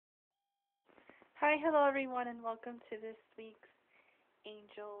Hi, hello everyone, and welcome to this week's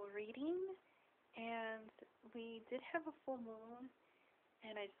angel reading. And we did have a full moon,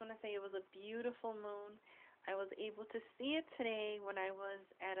 and I just want to say it was a beautiful moon. I was able to see it today when I was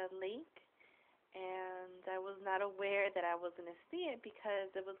at a lake, and I was not aware that I was going to see it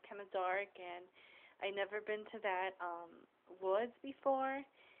because it was kind of dark, and I never been to that woods before.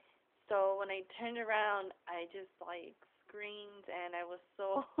 So when I turned around, I just like screamed, and I was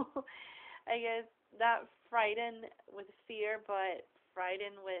so, I guess, not frightened with fear, but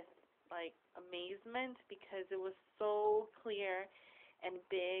frightened with like amazement because it was so clear and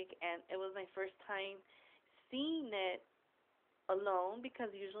big, and it was my first time seeing it alone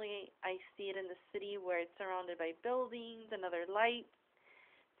because usually I see it in the city where it's surrounded by buildings and other lights.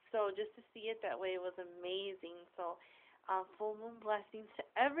 So just to see it that way was amazing. So full moon blessings to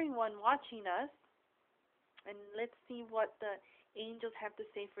everyone watching us. And let's see what the angels have to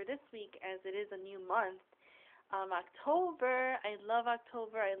say for this week as it is a new month. October, I love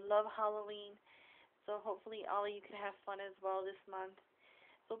October. I love Halloween. So hopefully all of you can have fun as well this month.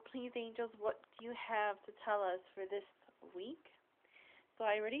 So please, angels, what do you have to tell us for this week? So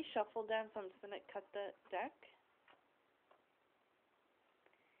I already shuffled them, so I'm just going to cut the deck.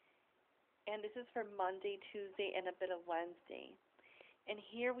 And this is for Monday, Tuesday, and a bit of Wednesday. And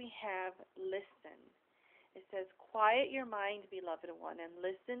here we have listen. It says, quiet your mind, beloved one, and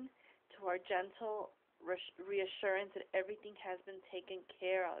listen to our gentle reassurance that everything has been taken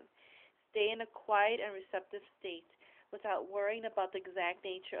care of. Stay in a quiet and receptive state without worrying about the exact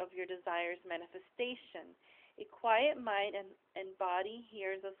nature of your desire's manifestation. A quiet mind and body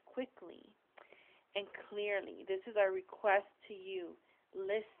hears us quickly and clearly. This is our request to you.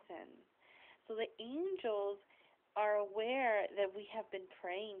 Listen. So the angels are aware that we have been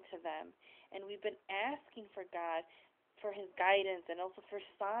praying to them, and we've been asking for God for His guidance and also for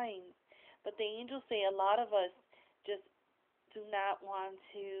signs. But the angels say a lot of us just do not want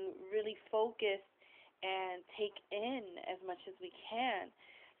to really focus and take in as much as we can.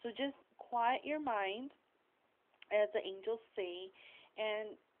 So just quiet your mind, as the angels say,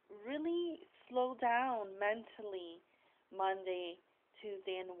 and really slow down mentally Monday,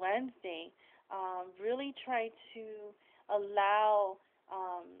 Tuesday, and Wednesday. Really try to allow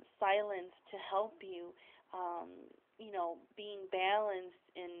silence to help you, being balanced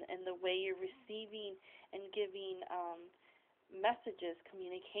in the way you're receiving and giving messages,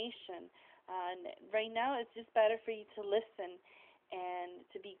 communication. And right now, it's just better for you to listen and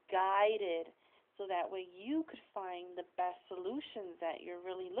to be guided so that way you could find the best solutions that you're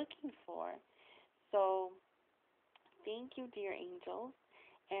really looking for. So, thank you, dear angels.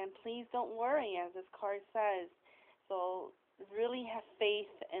 And please don't worry, as this card says. So really have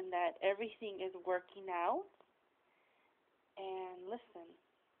faith in that everything is working out. And listen.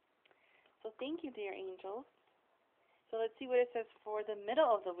 So thank you, dear angels. So let's see what it says for the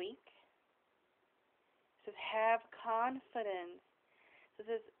middle of the week. It says, have confidence. So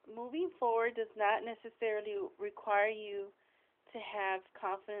it says, moving forward does not necessarily require you to have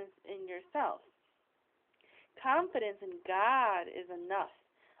confidence in yourself. Confidence in God is enough,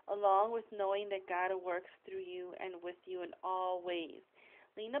 along with knowing that God works through you and with you in all ways.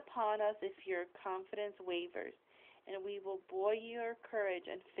 Lean upon us if your confidence wavers, and we will buoy your courage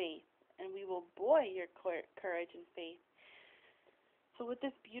and faith. So with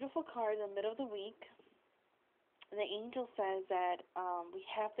this beautiful card in the middle of the week, the angel says that we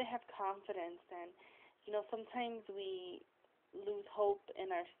have to have confidence, and sometimes we lose hope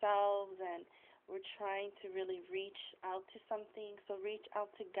in ourselves, and we're trying to really reach out to something. So reach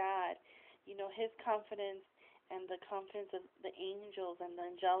out to God. His confidence and the confidence of the angels and the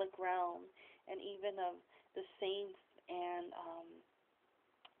angelic realm, and even of the saints and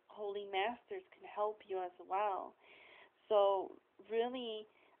holy masters can help you as well. So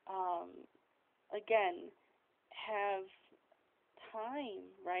really, again, have time,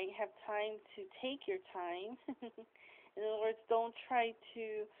 right? Have time to take your time. In other words, don't try to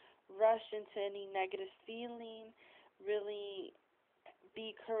rush into any negative feeling. Really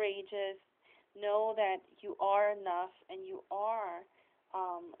be courageous. Know that you are enough and you are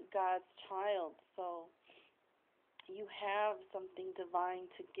God's child. So you have something divine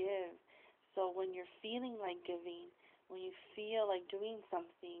to give. So when you're feeling like giving, when you feel like doing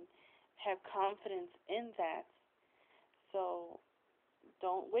something, have confidence in that. So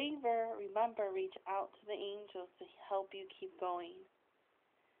don't waver. Remember, reach out to the angels to help you keep going.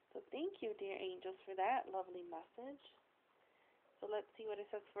 So thank you, dear angels, for that lovely message. So let's see what it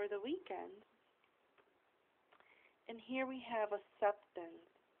says for the weekend. And here we have acceptance.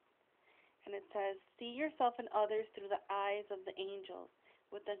 And it says, see yourself and others through the eyes of the angels.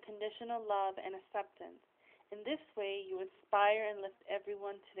 with unconditional love and acceptance. In this way, you inspire and lift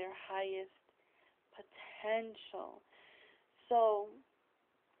everyone to their highest potential. So,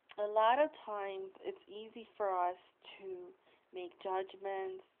 a lot of times it's easy for us to make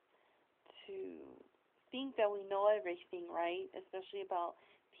judgments, to think that we know everything, right? Especially about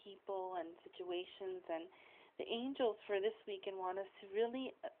people and situations. And the angels for this weekend want us to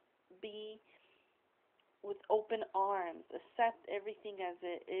really be with open arms, accept everything as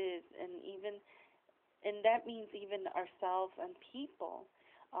it is, and that means even ourselves and people.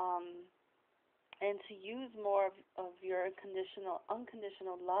 Um, and to use more of your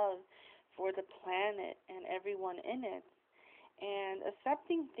unconditional love for the planet and everyone in it. And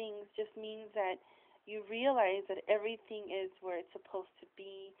accepting things just means that you realize that everything is where it's supposed to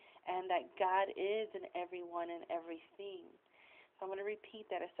be and that God is in everyone and everything. So I'm going to repeat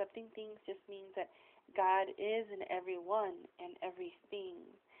that. Accepting things just means that God is in everyone and everything.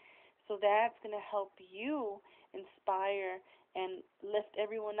 So that's going to help you inspire and lift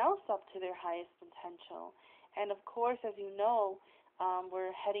everyone else up to their highest potential. And of course, as you know,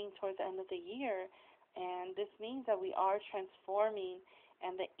 we're heading towards the end of the year, and this means that we are transforming,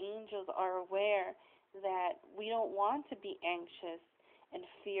 and the angels are aware that we don't want to be anxious and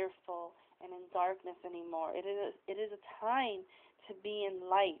fearful and in darkness anymore. It is a time to be in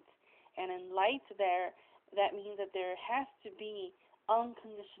light, and in light there, that means that there has to be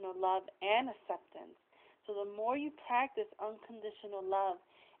unconditional love and acceptance. So the more you practice unconditional love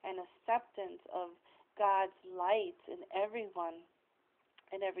and acceptance of God's light in everyone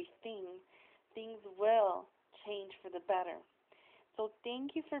and everything, things will change for the better. So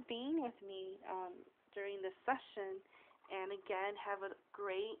thank you for being with me during this session. And again, have a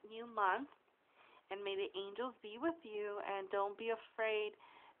great new month. And may the angels be with you. And don't be afraid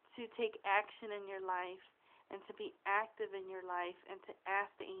to take action in your life and to be active in your life and to ask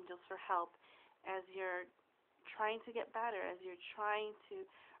the angels for help as you're trying to get better, as you're trying to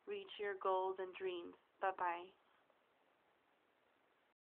reach your goals and dreams. Bye-bye.